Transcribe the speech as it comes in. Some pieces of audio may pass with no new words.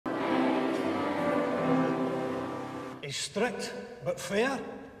He's strict, but fair.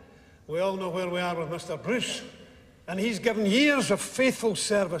 We all know where we are with Mr. Bruce, and he's given years of faithful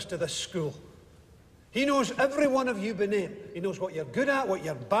service to this school. He knows every one of you by name. He knows what you're good at, what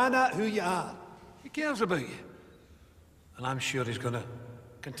you're bad at, who you are. He cares about you. And I'm sure he's going to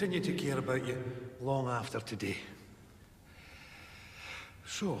continue to care about you long after today.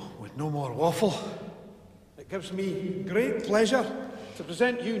 So, with no more waffle, it gives me great pleasure to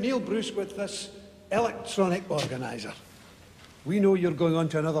present you, Neil Bruce, with this electronic organiser. We know you're going on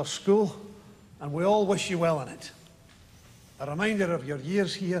to another school, and we all wish you well in it. A reminder of your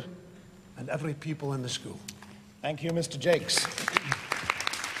years here and every pupil in the school. Thank you, Mr. Jakes.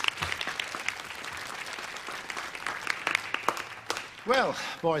 Well,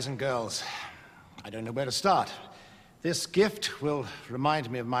 boys and girls, I don't know where to start. This gift will remind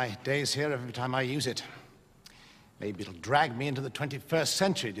me of my days here every time I use it. Maybe it'll drag me into the 21st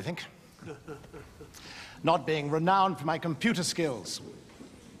century, do you think? Not being renowned for my computer skills.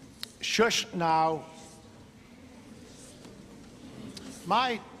 Shush now.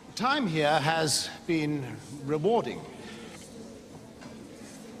 My time here has been rewarding.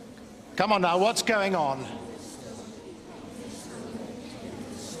 Come on now, what's going on?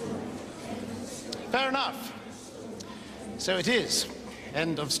 Fair enough. So it is.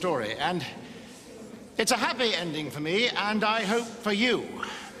 End of story. And it's a happy ending for me, and I hope for you.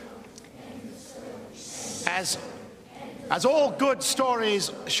 As all good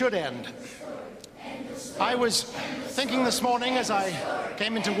stories should end. I was thinking this morning as I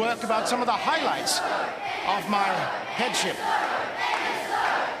came into work about some of the highlights of my headship.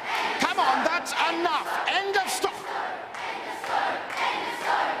 Come on, that's enough. End of story.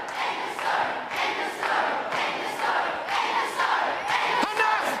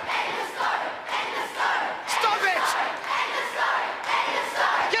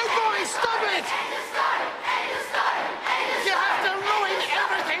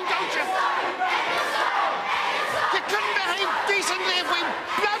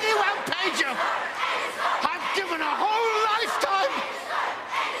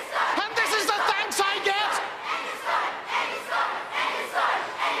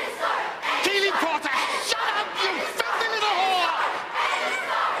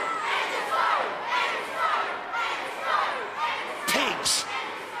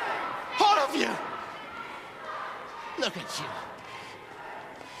 Look at you.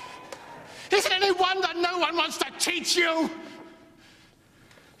 Is it any wonder no one wants to teach you?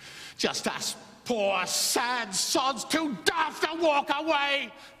 Just us poor, sad sods too daft to walk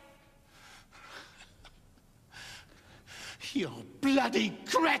away. You bloody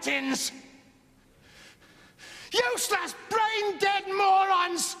cretins. Useless, brain-dead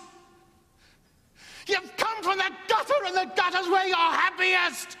morons. You've come from the gutter, and the gutter's where you're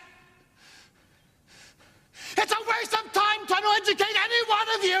happiest. It's a waste of time trying to educate any one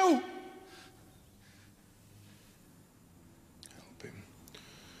of you! Help him.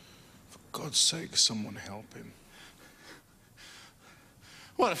 For God's sake, someone help him.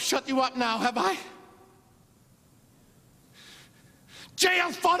 Well, I've shut you up now, have I?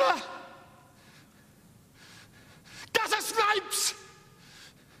 Jail fodder! Gutter snipes!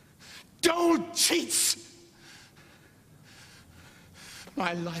 Dole cheats!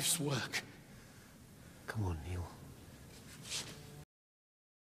 My life's work. Come on, Neil.